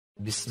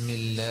بسم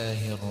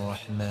الله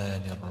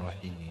الرحمن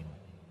الرحيم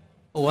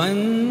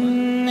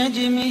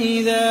والنجم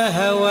إذا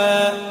هوى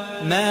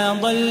ما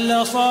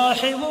ضل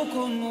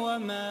صاحبكم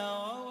وما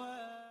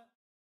غوى.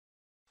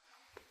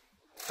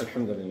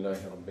 الحمد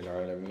لله رب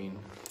العالمين،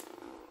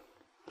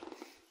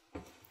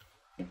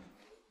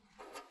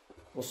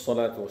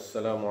 والصلاة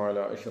والسلام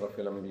على أشرف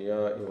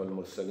الأنبياء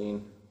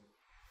والمرسلين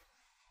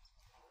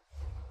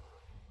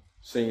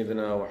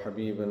سيدنا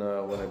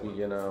وحبيبنا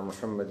ونبينا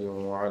محمد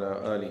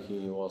وعلى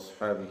آله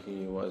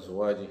وأصحابه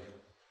وأزواجه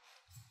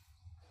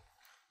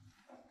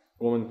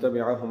ومن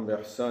تبعهم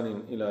بإحسان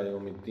إلى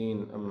يوم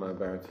الدين. أما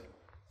بعد.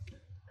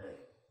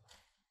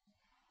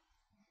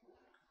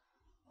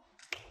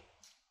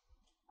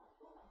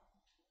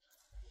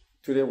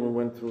 Today we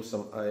went through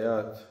some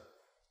ayat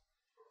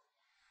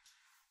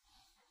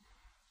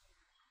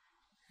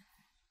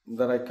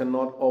that I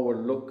cannot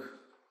overlook.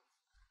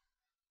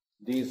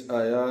 These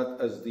ayat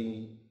as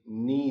the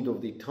need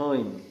of the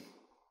time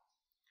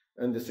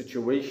and the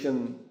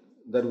situation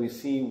that we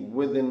see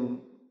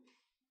within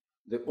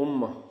the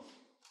ummah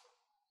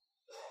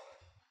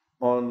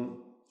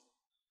on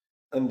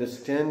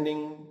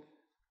understanding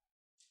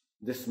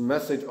this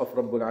message of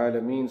Rabbul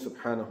Alameen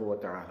subhanahu wa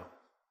ta'ala.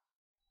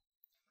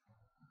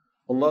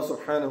 Allah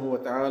subhanahu wa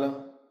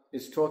ta'ala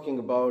is talking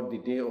about the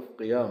day of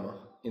Qiyamah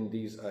in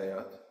these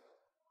ayat.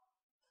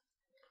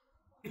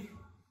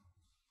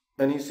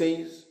 And He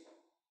says,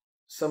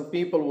 some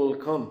people will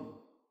come,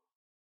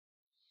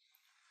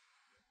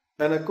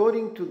 and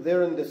according to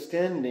their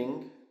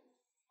understanding,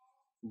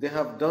 they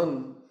have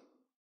done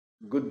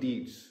good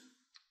deeds.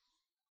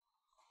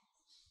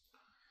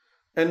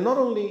 And not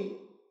only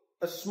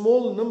a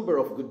small number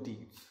of good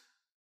deeds,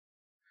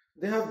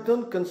 they have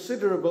done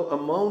considerable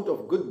amount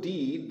of good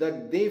deed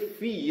that they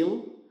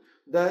feel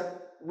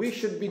that we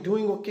should be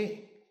doing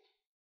okay.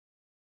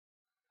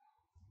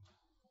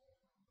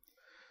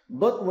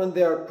 But when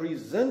they are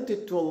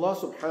presented to Allah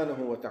subhanahu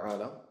wa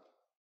ta'ala,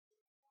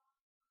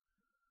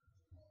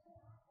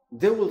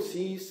 they will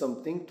see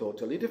something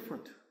totally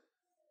different.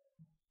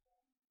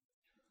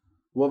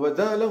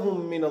 وَبَدَا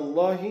لَهُم مِّنَ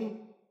اللَّهِ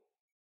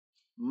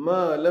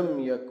مَا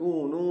لَمْ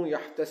يَكُونُوا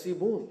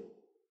يَحْتَسِبُونَ.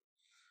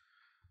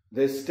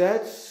 They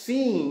start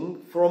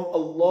seeing from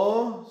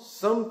Allah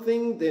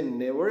something they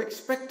never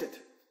expected.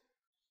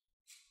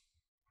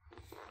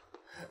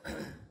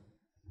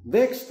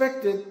 They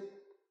expected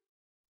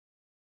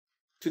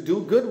to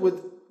do good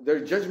with their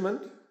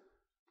judgment,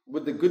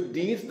 with the good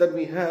deeds that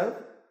we have,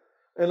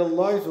 and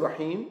Allah is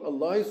Rahim,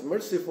 Allah is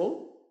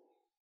merciful,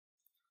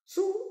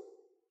 so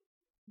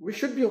we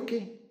should be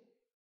okay.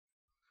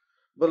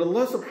 But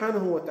Allah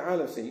subhanahu wa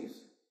ta'ala says,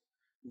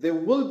 there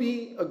will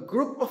be a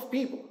group of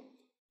people,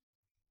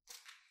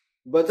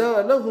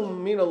 بَدَا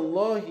لَهُم مِّنَ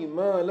اللَّهِ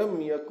مَا لَمْ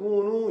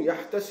يَكُونُوا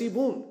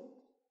يَحْتَسِبُونَ.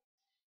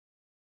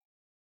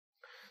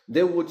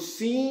 They would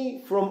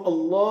see from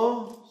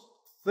Allah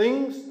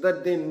things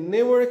that they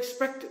never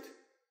expected.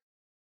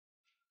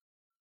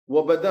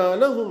 وَبَدَا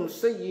لَهُمْ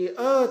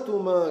سَيِّئَاتُ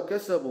مَا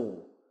كَسَبُوا.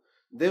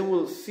 They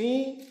will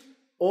see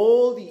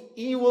all the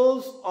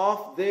evils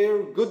of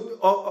their good,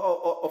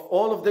 of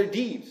all of their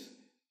deeds.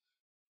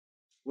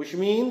 Which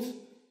means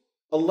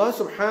Allah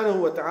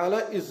subhanahu wa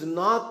ta'ala is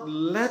not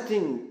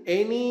letting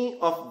any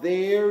of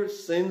their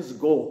sins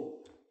go.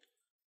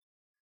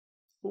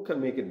 Who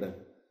can make it then?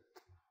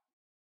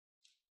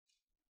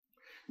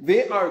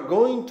 They are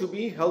going to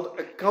be held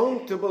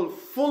accountable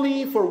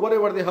fully for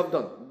whatever they have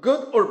done,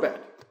 good or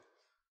bad.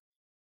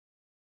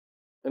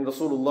 And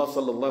Rasulullah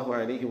sallallahu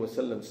alayhi wa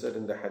sallam said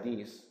in the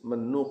hadith,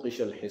 "Man nuqish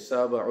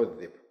al-hisaba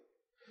udhib."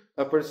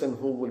 A person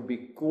who will be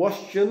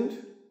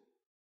questioned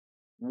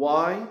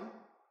why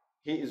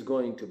he is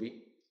going to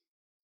be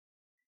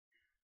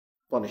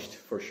punished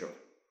for sure.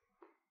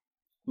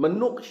 Man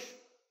nuqish.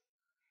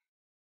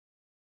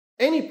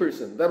 Any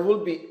person that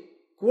will be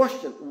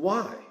questioned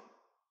why.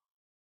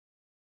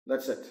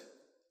 That's it.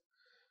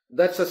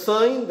 That's a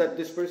sign that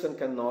this person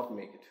cannot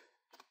make it.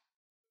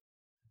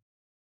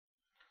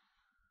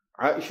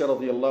 Aisha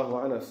radiallahu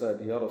anha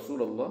said, Ya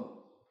Rasulullah,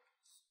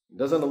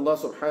 doesn't Allah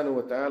subhanahu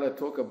wa ta'ala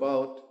talk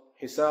about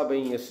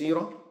hisaban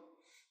yasira?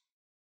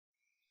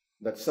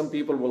 That some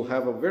people will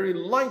have a very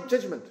light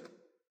judgment.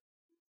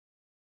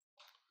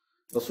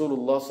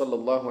 Rasulullah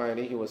sallallahu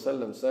alayhi wa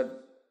sallam said,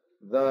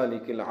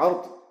 ذَلِكِ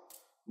الْعَرْض.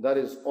 That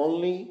is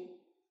only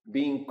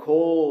being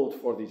called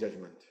for the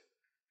judgment.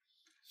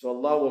 So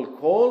Allah will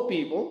call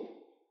people,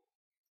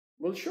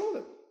 will show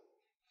them.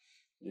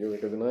 Do you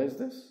recognize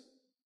this?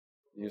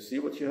 Do you see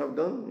what you have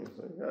done? You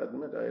say, I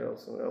admit,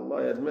 Allah,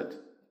 I admit.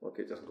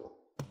 Okay, just go.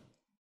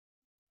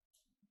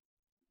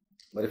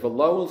 But if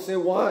Allah will say,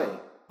 why?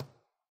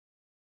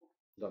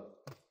 Done.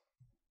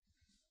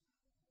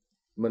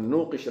 مَنْ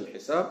نُوقِشَ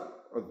الْحِسَابِ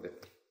عُذِّبْ.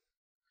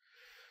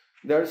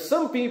 There are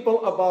some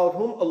people about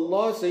whom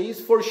Allah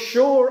says, for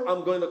sure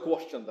I'm going to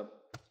question them.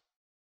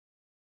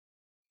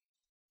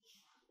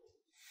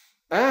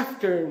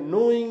 After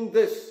knowing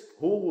this,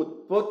 who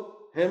would put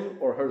him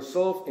or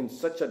herself in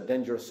such a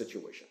dangerous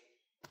situation?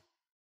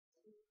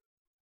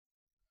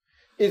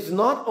 is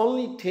not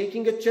only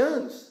taking a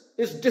chance,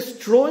 is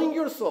destroying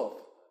yourself.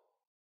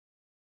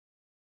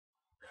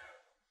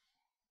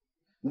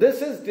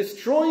 This is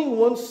destroying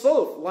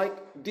oneself,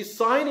 like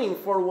deciding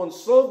for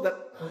oneself that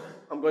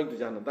I'm going to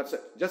Jannah. That's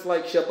it. Just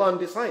like Shaitan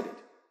decided.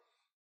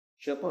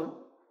 Shaitan.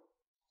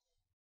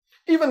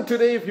 Even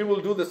today, if he will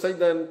do the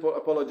sajda and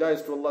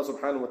apologize to Allah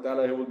subhanahu wa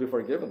ta'ala, he will be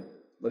forgiven.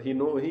 But he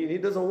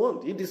doesn't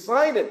want. He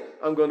decided,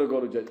 I'm going to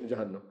go to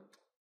Jahannam.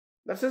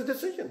 That's his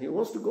decision. He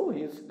wants to go.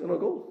 He's going to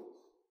go.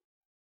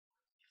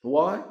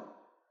 Why?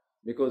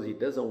 Because he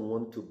doesn't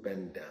want to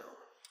bend down.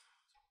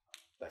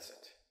 That's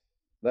it.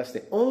 That's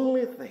the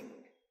only thing.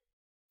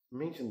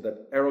 Mention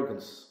that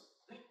arrogance.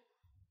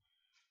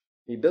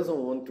 He doesn't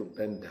want to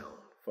bend down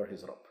for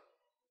his Rabb.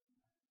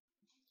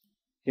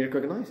 He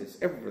recognizes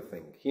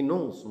everything. He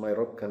knows my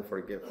Rabb can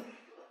forgive.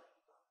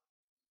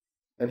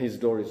 And his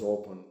door is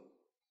open.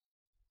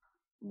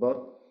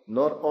 But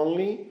not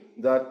only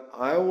that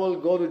I will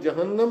go to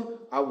Jahannam,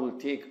 I will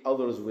take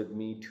others with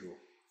me too.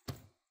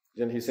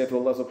 Then he said to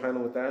Allah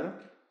subhanahu wa ta'ala,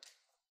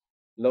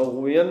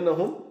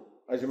 لَغْوِيَنَّهُمْ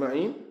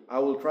أَجْمَعِينَ, I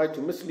will try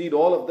to mislead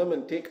all of them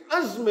and take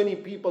as many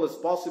people as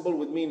possible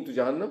with me into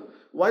Jahannam.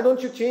 Why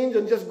don't you change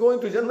and just go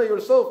into Jannah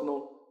yourself?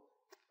 No,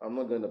 I'm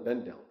not going to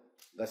bend down.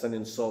 That's an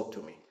insult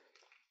to me.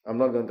 I'm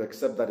not going to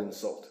accept that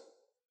insult.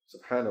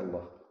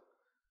 Subhanallah.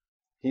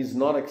 He's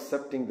not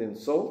accepting the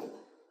insult.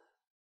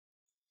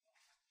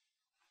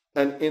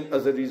 And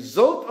as a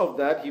result of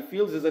that, he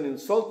feels it's an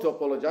insult to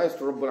apologize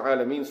to Rabbul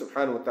Alameen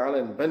subhanahu wa ta'ala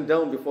and bend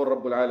down before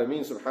Rabbul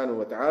Alameen subhanahu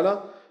wa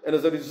ta'ala. And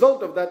as a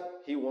result of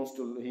that, he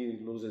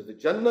loses the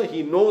Jannah.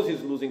 He knows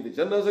he's losing the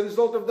Jannah as a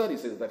result of that. He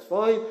says, that's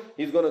fine.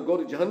 He's going to go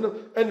to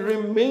Jahannam and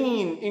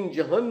remain in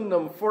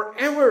Jahannam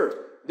forever.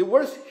 The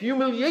worst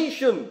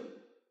humiliation.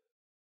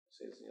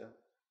 He says, yeah.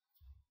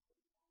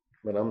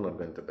 But I'm not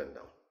going to bend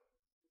down.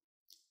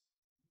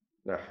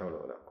 La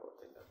hawla wa la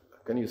quwwata illa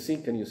billah. Can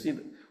you see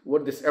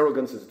what this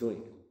arrogance is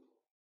doing?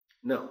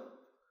 Now,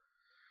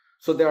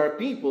 so there are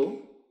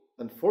people,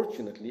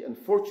 unfortunately,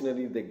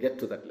 they get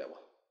to that level.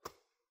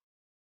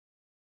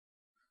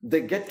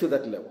 They get to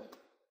that level.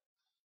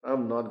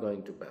 I'm not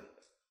going to bend.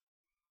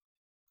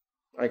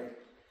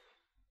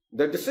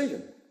 Their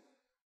decision.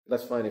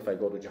 That's fine if I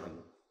go to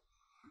Jahannam.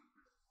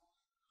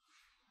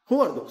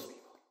 Who are those people?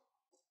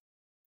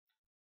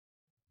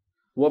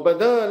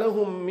 وَبَدَا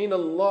لَهُم مِّنَ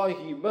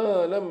اللَّهِ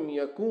مَا لَمْ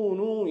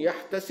يَكُونُوا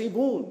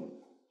يَحْتَسِبُونَ.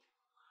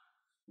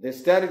 They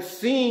started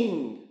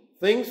seeing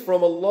things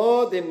from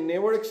Allah they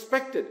never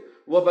expected.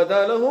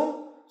 وَبَدَا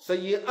لَهُمْ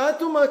سَيِّئَاتُ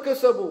مَا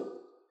كَسَبُوا.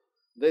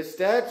 They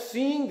start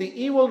seeing the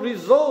evil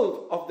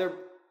result of their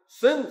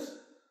sins.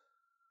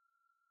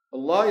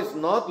 Allah is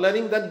not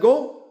letting that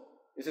go.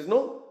 He says,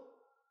 no,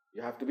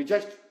 you have to be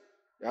judged.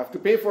 You have to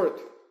pay for it.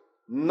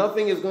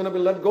 Nothing is going to be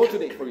let go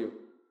today for you.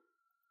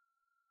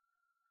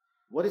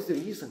 What is the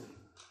reason?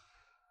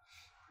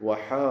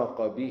 وَحَاقَ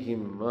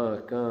بِهِمْ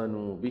مَا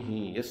كَانُوا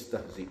بِهِ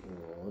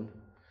يَسْتَهْزِئُونَ.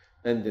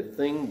 And the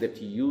thing that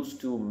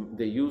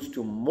they used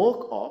to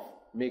mock of,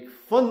 make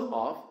fun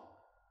of,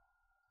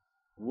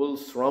 will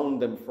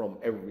surround them from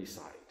every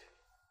side.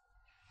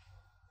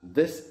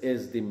 This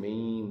is the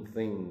main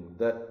thing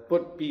that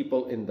put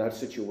people in that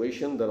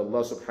situation that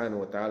Allah subhanahu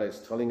wa ta'ala is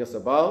telling us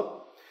about.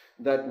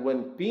 That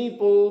when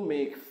people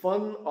make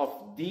fun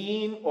of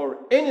deen or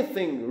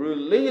anything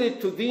related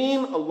to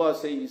deen, Allah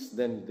says,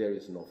 then there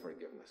is no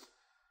forgiveness.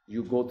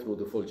 You go through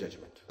the full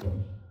judgment.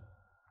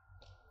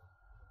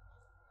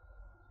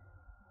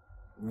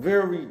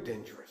 Very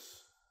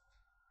dangerous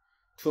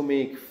to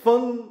make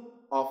fun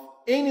of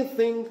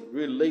anything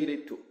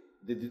related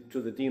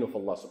to the deen of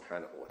Allah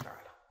subhanahu wa ta'ala.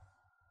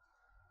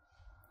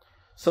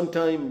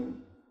 Sometimes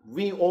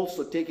we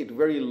also take it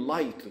very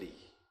lightly.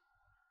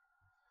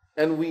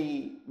 And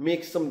we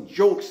make some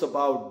jokes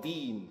about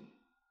deen.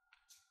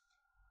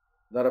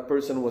 That a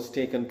person was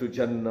taken to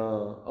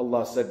Jannah.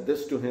 Allah said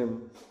this to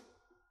him.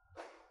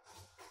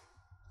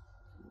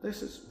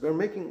 We're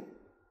making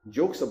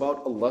jokes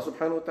about Allah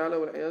subhanahu wa ta'ala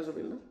wal a'yazu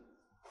billah.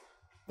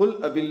 قُلْ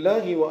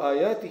أَبِاللَّهِ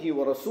وَآيَاتِهِ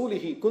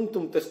وَرَسُولِهِ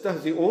كُنْتُمْ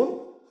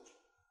تَسْتَهْزِئُونَ.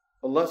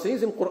 Allah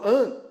says in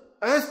Quran,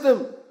 ask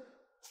them,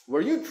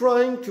 were you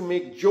trying to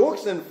make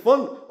jokes and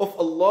fun of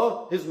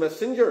Allah, His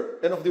Messenger,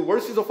 and of the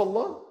verses of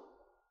Allah?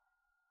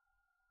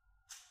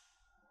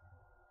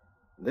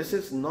 This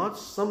is not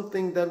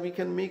something that we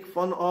can make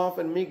fun of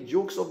and make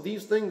jokes of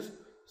these things.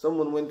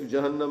 Someone went to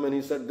Jahannam and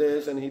he said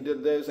this and he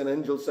did this and an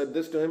angel said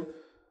this to him.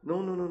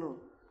 No.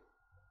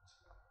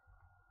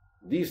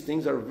 These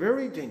things are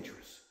very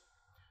dangerous.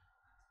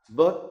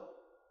 But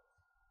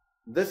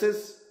this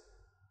is,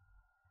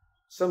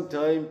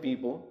 sometimes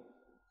people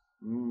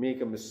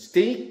make a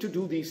mistake to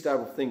do these type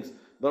of things.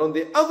 But on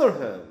the other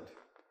hand,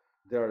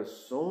 there are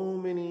so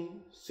many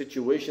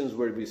situations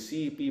where we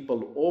see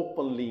people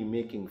openly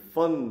making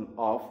fun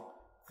of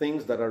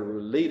things that are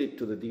related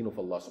to the deen of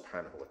Allah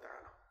subhanahu wa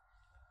ta'ala.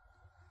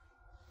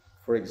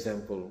 For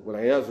example,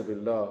 وَالْعِيَاذُ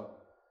بِاللَّهِ,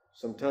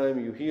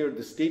 sometimes you hear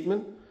the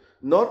statement,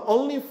 not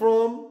only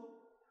from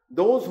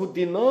those who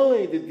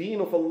deny the deen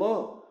of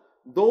Allah,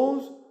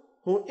 those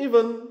who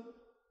even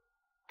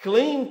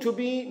claim to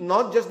be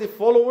not just the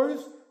followers,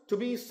 to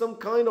be some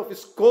kind of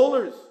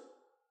scholars.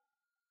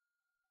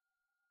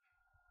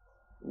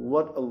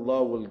 What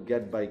Allah will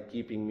get by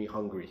keeping me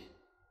hungry?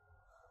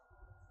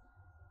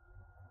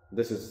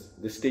 This is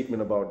the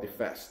statement about the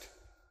fast.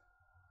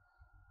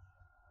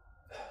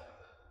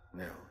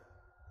 Now,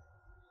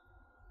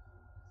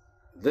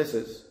 this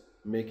is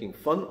making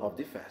fun of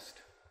the fast.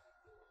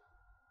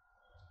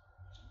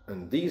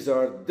 And this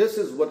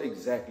is what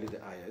exactly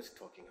the ayah is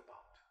talking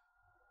about.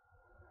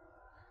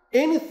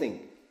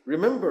 Anything,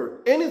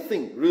 remember,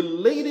 anything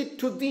related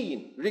to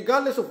deen,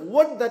 regardless of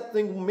what that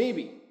thing may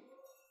be.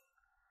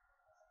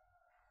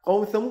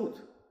 Qawm Thamud,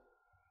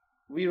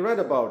 we read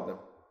about them.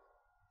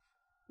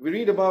 We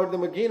read about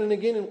them again and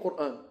again in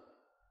Quran.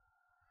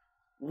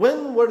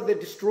 When were they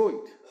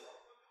destroyed?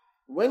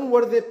 When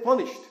were they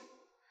punished?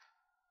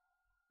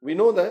 We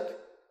know that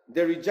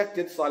they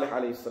rejected Salih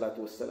alayhi salatu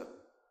wassalam.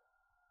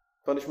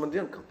 Punishment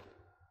didn't come.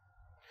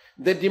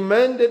 They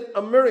demanded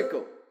a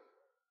miracle.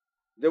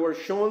 They were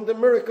shown the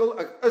miracle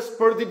as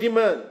per the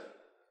demand.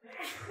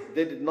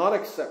 They did not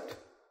accept.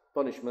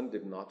 Punishment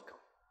did not come.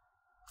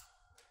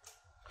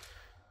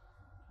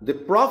 The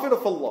Prophet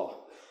of Allah,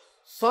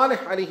 Salih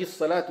alayhi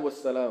salatu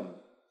wassalam,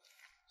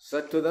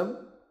 said to them,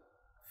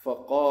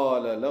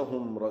 فَقَالَ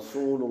لَهُمْ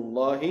رَسُولُ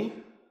اللَّهِ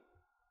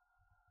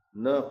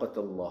نَاقَةَ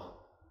اللَّهِ.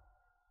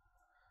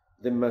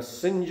 The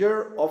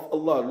messenger of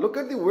Allah. Look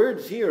at the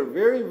words here.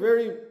 Very,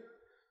 very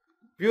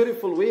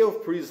beautiful way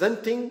of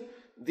presenting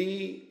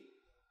the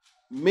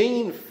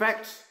main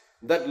facts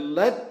that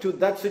led to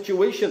that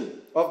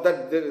situation of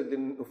that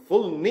the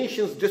full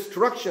nation's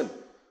destruction.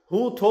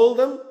 Who told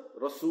them?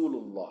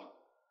 Rasulullah.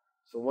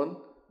 So one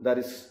that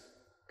is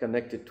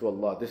connected to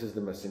Allah. This is the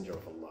messenger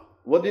of Allah.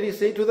 What did he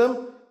say to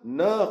them?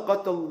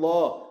 Naqat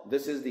Allah.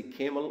 This is the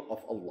camel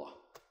of Allah.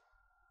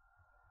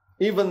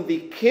 Even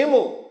the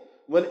camel,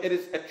 when it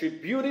is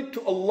attributed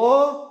to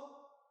Allah,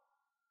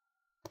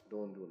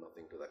 don't do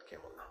nothing to that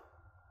camel now.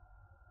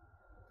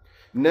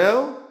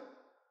 Now,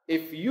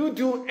 if you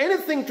do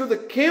anything to the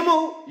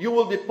camel, you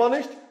will be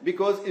punished,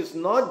 because it's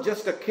not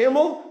just a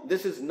camel,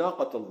 this is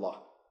naqat Allah.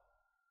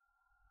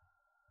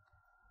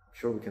 I'm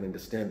sure we can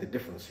understand the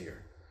difference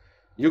here.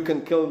 You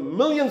can kill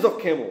millions of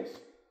camels,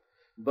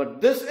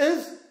 but this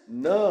is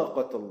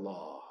naqat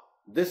Allah.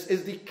 This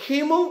is the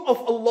camel of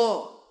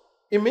Allah.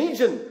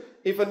 Imagine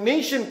if a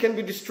nation can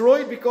be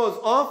destroyed because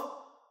of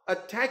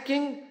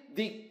attacking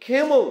the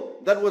camel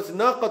that was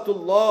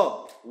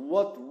naqatullah,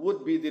 what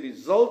would be the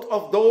result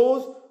of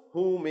those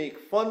who make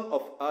fun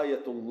of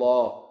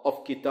ayatullah,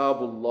 of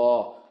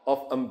kitabullah,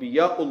 of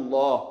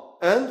anbiya'ullah,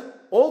 and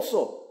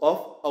also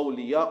of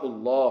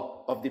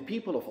awliya'ullah, of the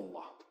people of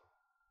Allah?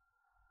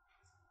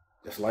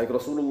 Just like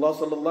Rasulullah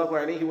sallallahu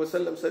alayhi wa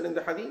sallam said in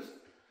the hadith,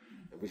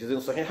 which is in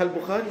Sahih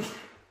al-Bukhari,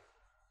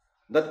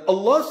 that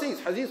Allah says,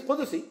 hadith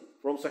Qudsi,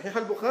 from Sahih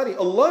al-Bukhari,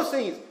 Allah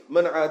says,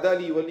 Man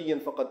adali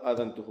waliyan faqad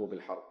adhantuhu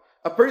bil harb.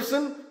 A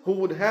person who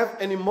would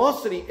have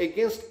animosity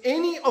against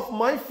any of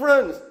my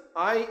friends,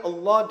 I,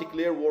 Allah,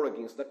 declare war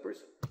against that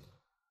person.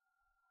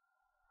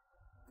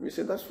 We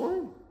say, that's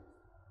fine.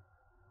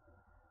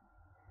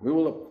 We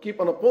will keep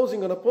on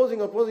opposing, and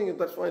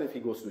that's fine if he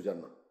goes to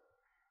Jannah.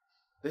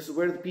 This is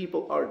where the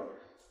people are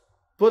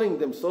putting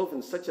themselves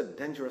in such a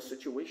dangerous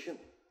situation.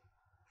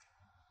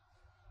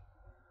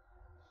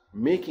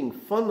 Making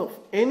fun of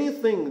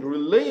anything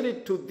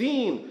related to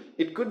deen.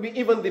 It could be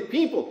even the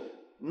people,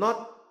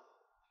 not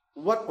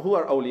who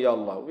are awliya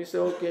Allah. We say,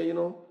 okay,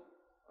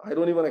 I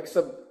don't even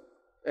accept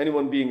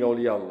anyone being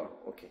awliya Allah.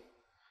 Okay.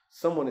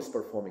 Someone is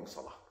performing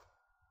salah.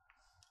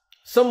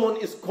 Someone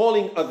is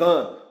calling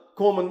adhan.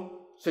 Common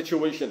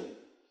situation.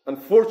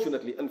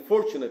 Unfortunately,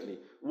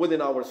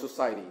 within our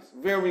societies.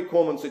 Very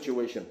common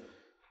situation.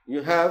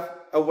 You have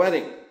a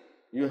wedding.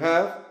 You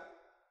have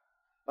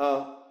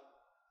a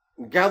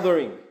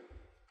gathering.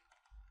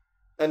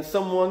 And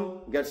someone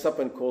gets up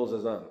and calls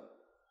azan.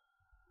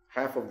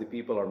 Half of the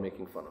people are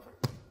making fun of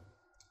him,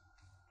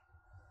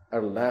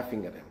 are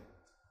laughing at him.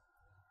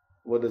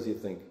 What does he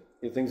think?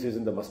 He thinks he's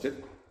in the masjid,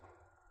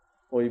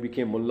 or he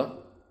became mullah.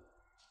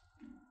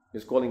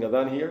 He's calling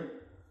adhan here.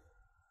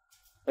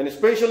 And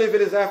especially if it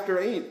is after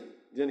Eid,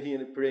 didn't he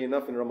pray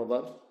enough in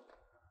Ramadan?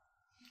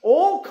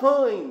 All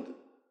kind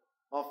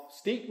of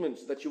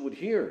statements that you would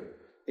hear.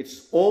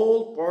 It's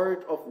all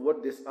part of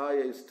what this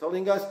ayah is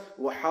telling us.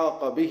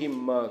 وَحَاقَ بِهِمْ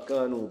مَا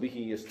كَانُوا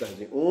بِهِ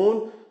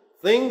يَسْتَهْزِئُونَ.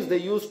 Things they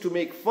used to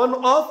make fun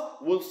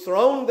of will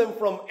surround them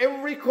from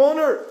every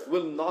corner,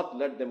 will not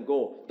let them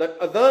go. That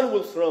adhan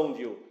will surround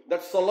you.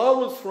 That salah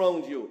will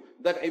surround you.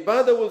 That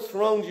ibadah will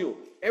surround you.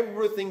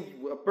 Everything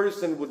a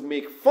person would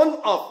make fun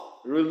of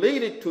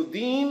related to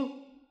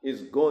deen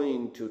is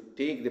going to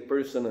take the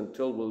person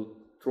until we'll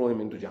throw him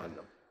into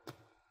Jahannam.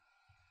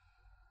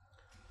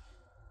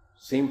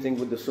 Same thing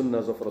with the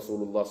sunnahs of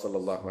Rasulullah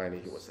sallallahu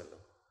alayhi wa sallam.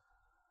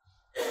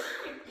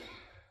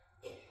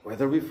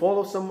 Whether we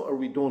follow some or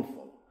we don't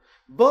follow.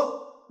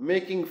 But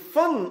making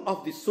fun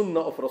of the sunnah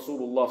of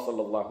Rasulullah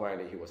sallallahu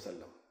alayhi wa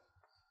sallam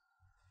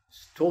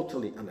is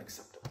totally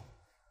unacceptable.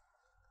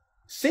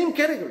 Same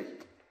category.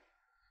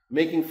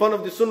 Making fun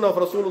of the sunnah of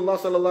Rasulullah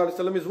sallallahu alayhi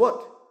wa sallam is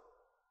what?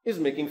 is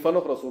making fun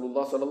of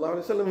Rasulullah sallallahu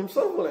alaihi wasallam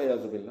himself.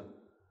 Wal-iyazu billah.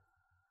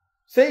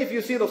 Say if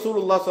you see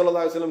Rasulullah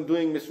sallallahu alaihi wasallam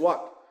doing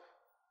miswak,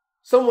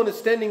 someone is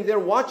standing there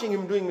watching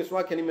him doing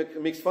miswak and he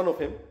makes fun of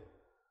him.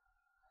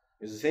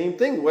 It's the same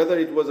thing, whether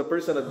it was a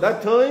person at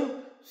that time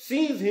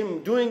sees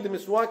him doing the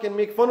miswak and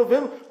make fun of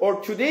him,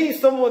 or today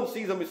someone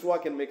sees a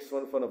miswak and makes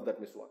fun of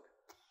that miswak.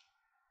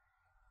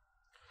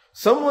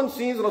 Someone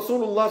sees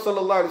Rasulullah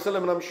sallallahu alaihi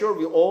wasallam, and I'm sure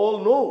we all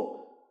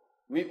know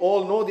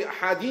the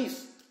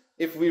ahadith.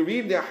 If we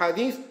read the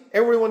ahadith,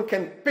 everyone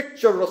can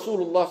picture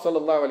Rasulullah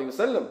sallallahu alaihi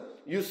wasallam.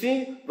 You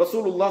see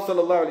Rasulullah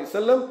sallallahu alaihi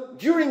wasallam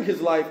during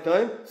his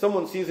lifetime,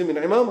 someone sees him in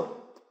imamah,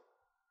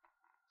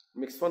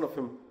 makes fun of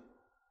him,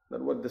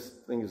 that what this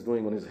thing is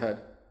doing on his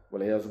head.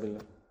 Wal-iyazu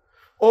billah.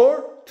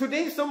 Or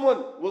today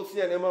someone will see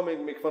an imam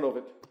and make fun of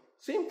it.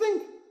 Same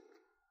thing.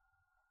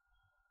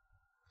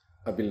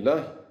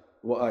 Abillahi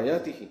wa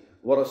ayatihi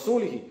wa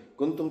rasulihi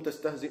kuntum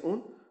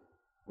tastahzi'un.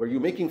 Were you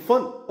making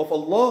fun of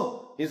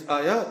Allah, His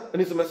ayat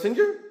and His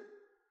messenger?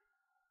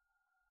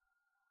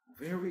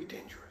 Very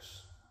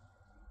dangerous.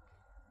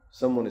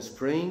 Someone is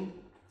praying.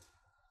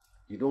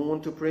 You don't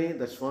want to pray,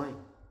 that's fine.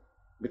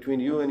 Between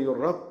you and your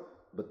Rabb.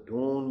 But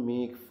don't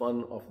make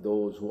fun of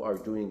those who are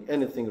doing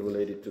anything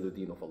related to the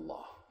deen of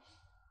Allah.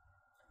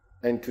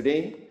 And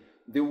today,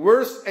 the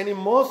worst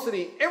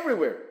animosity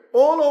everywhere,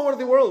 all over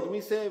the world.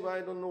 We say,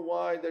 I don't know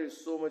why there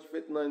is so much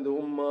fitna in the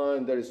ummah,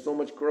 and there is so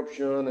much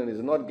corruption, and it's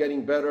not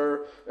getting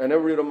better. And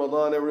every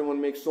Ramadan, everyone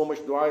makes so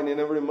much dua, and in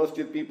every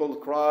masjid, people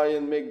cry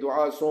and make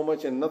dua so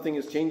much, and nothing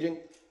is changing.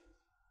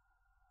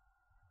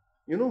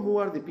 You know who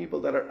are the people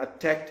that are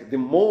attacked the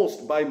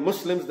most by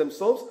Muslims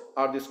themselves?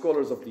 Are the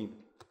scholars of deen.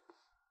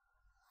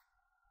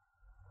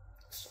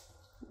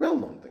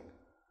 Well-known thing.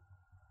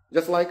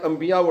 Just like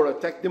Anbiya were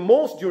attacked the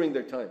most during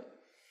their time.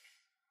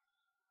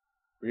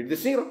 Read the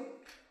seerah.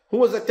 Who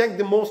was attacked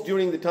the most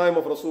during the time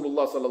of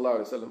Rasulullah sallallahu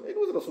alaihi wasallam? It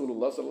was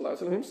Rasulullah sallallahu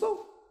alaihi wasallam himself.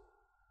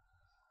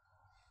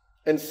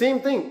 And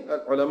same thing,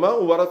 ulama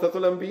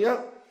warathatul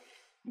anbiya.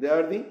 They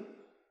are the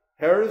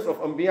heirs of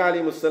Anbiya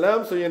alayhimus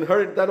salam, so you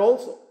inherit that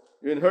also.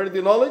 You inherit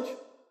the knowledge,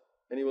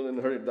 and you will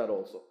inherit that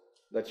also.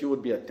 That you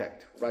would be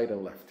attacked right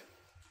and left.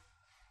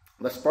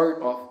 That's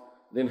part of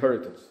the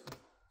inheritance.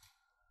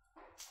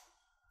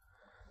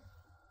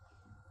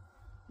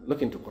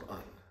 Look into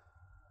Quran.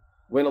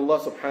 When Allah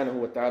subhanahu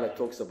wa ta'ala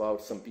talks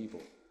about some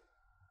people,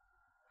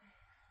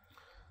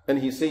 and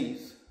He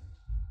says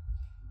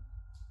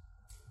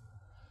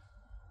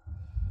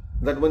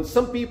that when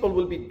some people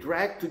will be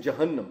dragged to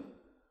Jahannam,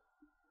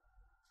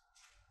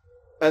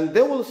 and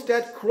they will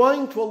start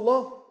crying to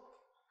Allah,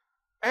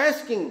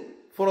 asking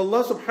for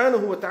Allah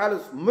subhanahu wa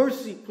ta'ala's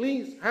mercy,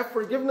 please have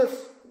forgiveness,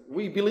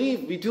 we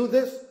believe, we do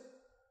this,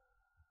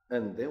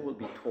 and they will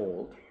be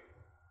told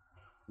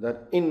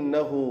that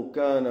إِنَّهُ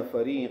كَانَ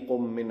فَرِيقٌ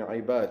مِّنْ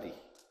عِبَادِهِ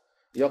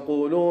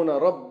يَقُولُونَ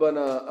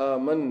رَبَّنَا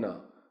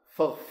آمَنَّا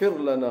فَاغْفِرْ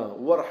لَنَا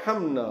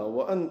وَارْحَمْنَا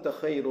وَأَنْتَ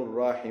خَيْرُ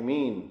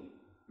الرَّاحِمِينَ.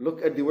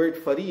 Look at the word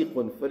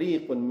fariqun.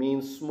 Fariqun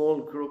means small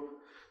group.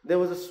 There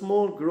was a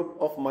small group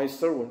of my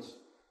servants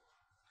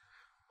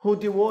who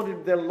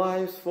devoted their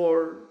lives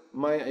for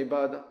my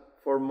ibadah,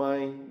 for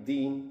my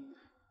deen.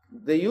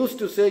 They used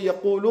to say,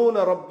 يَقُولُونَ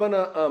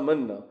رَبَّنَا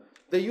آمَنَّا.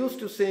 They used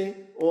to say,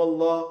 Oh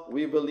Allah,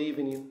 we believe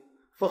in you.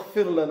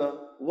 فَاغْفِرْ لَنَا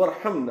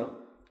وَارْحَمْنَا.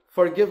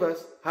 Forgive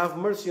us, have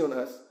mercy on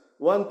us.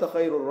 وَأَنْتَ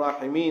خَيْرُ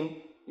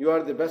الرَّاحِمِينَ. You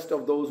are the best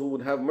of those who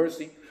would have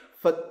mercy.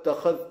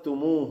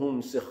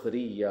 فَاتَّخَذْتُمُوهُمْ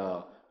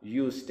سِخْرِيًّا.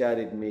 You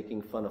started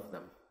making fun of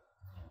them.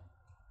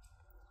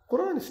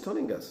 Quran is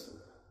telling us,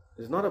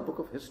 it's not a book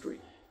of history.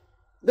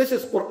 This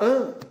is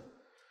Quran.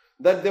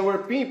 That there were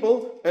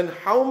people, and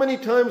how many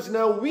times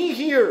now we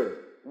hear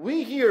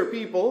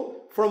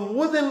people from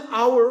within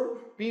our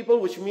people,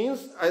 which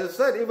means, as I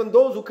said, even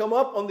those who come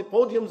up on the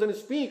podiums and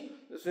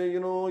speak, they say,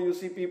 you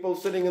see people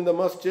sitting in the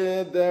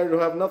masjid there who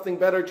have nothing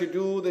better to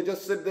do. They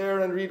just sit there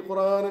and read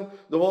Quran, and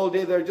the whole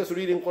day they're just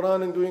reading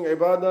Quran and doing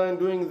ibadah and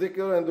doing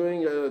dhikr and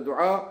doing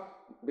dua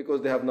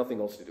because they have nothing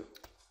else to do.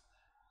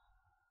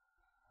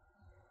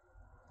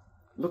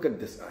 Look at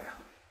this ayah.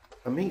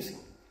 Amazing.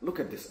 Look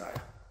at this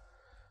ayah.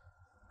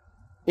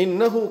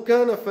 إِنَّهُ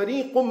كَانَ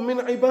فَرِيقٌ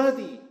مِّنْ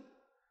عِبَادِي.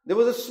 There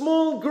was a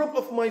small group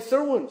of my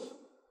servants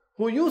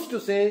who used to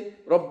say,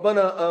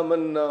 رَبَّنَا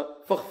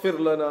آمَنَّا فَاغْفِرْ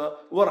لَنَا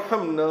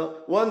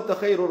وَارْحَمْنَا وَأَنْتَ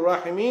خَيْرُ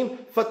الرَّاحِمِينَ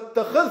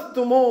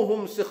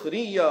فَاتَّخَذْتُمُوهُمْ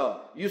سِخْرِيًّا.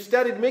 You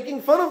started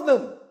making fun of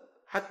them.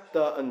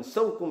 حَتَّى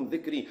أَنْسَوْكُمْ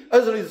ذِكْرِي.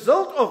 As a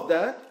result of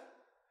that,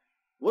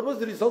 what was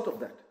the result of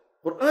that?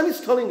 Quran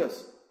is telling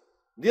us.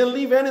 They'll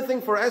leave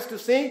anything for us to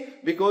say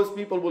because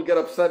people will get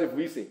upset if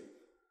we say.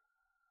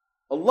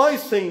 Allah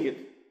is saying it.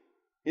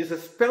 He's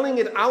spelling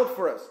it out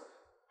for us.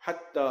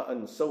 Hatta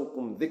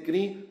ansawkum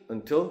dhikri,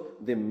 until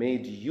they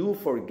made you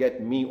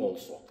forget me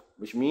also.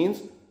 Which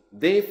means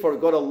they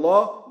forgot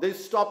Allah. They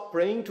stopped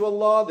praying to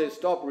Allah. They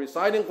stopped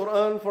reciting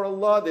Quran for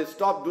Allah. They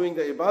stopped doing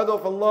the ibadah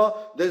of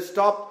Allah. They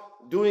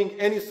stopped doing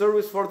any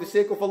service for the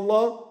sake of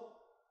Allah.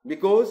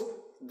 Because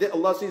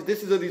Allah says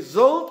this is a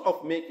result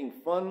of making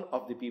fun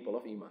of the people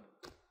of Iman.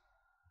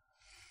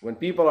 When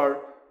people are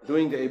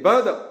doing the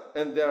ibadah,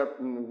 and there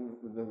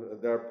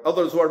are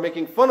others who are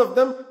making fun of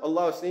them,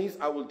 Allah says,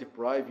 I will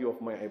deprive you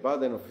of my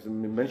ibadah and of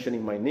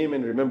mentioning my name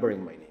and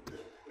remembering my name.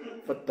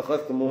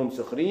 فَاتَّخَذْتُمُوهُمْ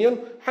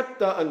سُخْرِيًّا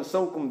حَتَّى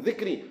أَنْسَوْكُمْ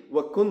ذِكْرِي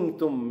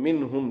وَكُنْتُمْ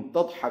مِنْهُمْ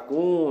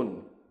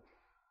تَضْحَكُونَ.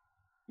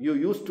 You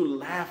used to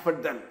laugh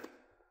at them.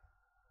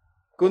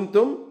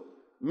 كُنْتُمْ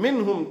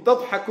مِنْهُمْ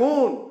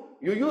تَضْحَكُونَ.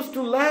 You used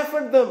to laugh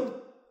at them.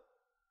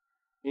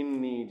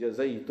 إِنِّي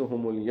جَزَيْتُهُمُ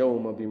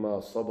الْيَوْمَ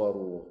بِمَا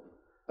صَبَرُوا.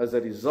 As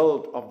a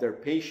result of their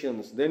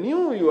patience, they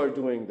knew you are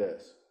doing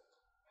this.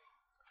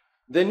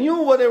 They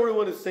knew what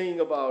everyone is saying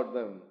about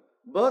them.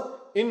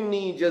 But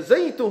إِنِّي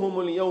جَزَيْتُهُمُ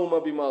الْيَوْمَ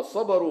بِمَا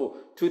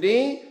صَبَرُوا.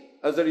 Today,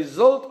 as a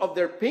result of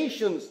their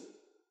patience,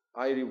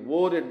 I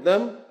rewarded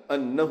them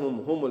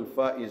أَنَّهُمْ هُمُ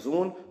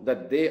الْفَائِزُونَ,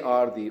 that they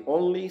are the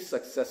only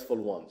successful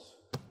ones.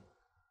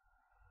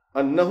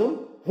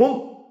 أَنَّهُمْ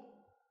هُمْ,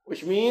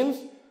 which means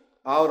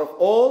out of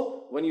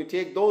all, when you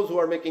take those who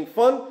are making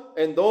fun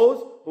and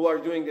those who are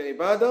doing the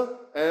ibadah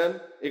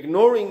and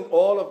ignoring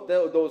all of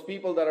those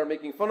people that are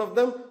making fun of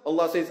them,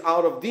 Allah says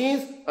out of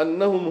these,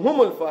 أَنَّهُمْ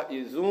هُمُ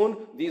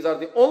الْفَائِزُونَ, these are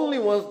the only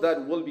ones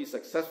that will be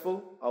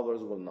successful,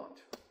 others will not.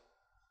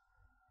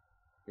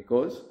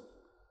 Because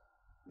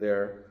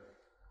they're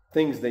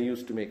things they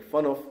used to make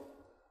fun of,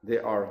 they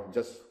are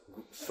just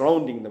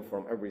surrounding them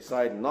from every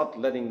side, not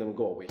letting them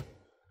go away.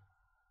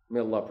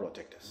 May Allah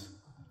protect us.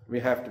 We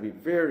have to be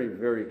very,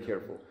 very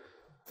careful.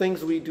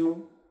 Things we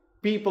do,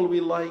 people we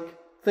like,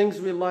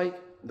 things we like,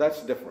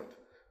 that's different.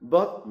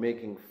 But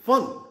making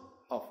fun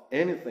of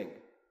anything,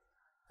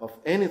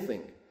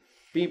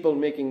 people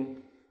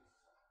making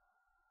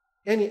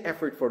any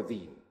effort for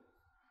deen.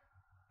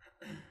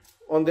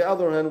 On the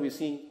other hand, we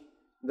see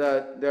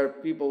that there are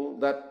people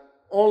that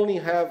only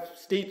have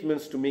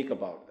statements to make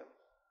about them.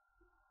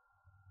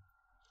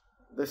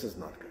 This is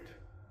not good.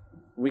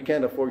 We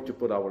can't afford to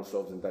put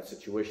ourselves in that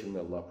situation. May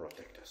Allah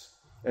protect us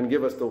and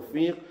give us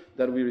tawfiq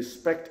that we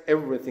respect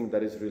everything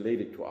that is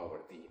related to our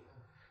deen.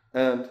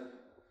 And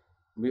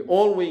we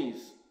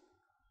always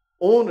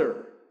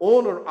honor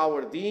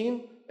our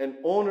deen and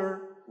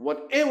honor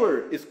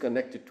whatever is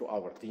connected to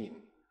our deen.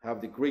 Have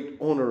the great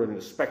honor and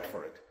respect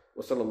for it.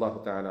 وصلى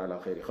الله تعالى على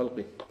خير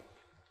خلقه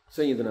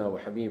سيدنا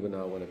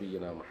وحبيبنا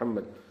ونبينا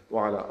محمد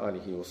وعلى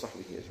آله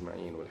وصحبه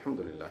أجمعين والحمد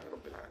لله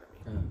رب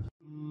العالمين.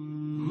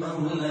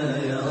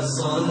 مولاي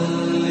صل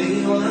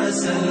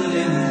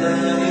وسلم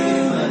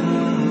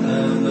دائما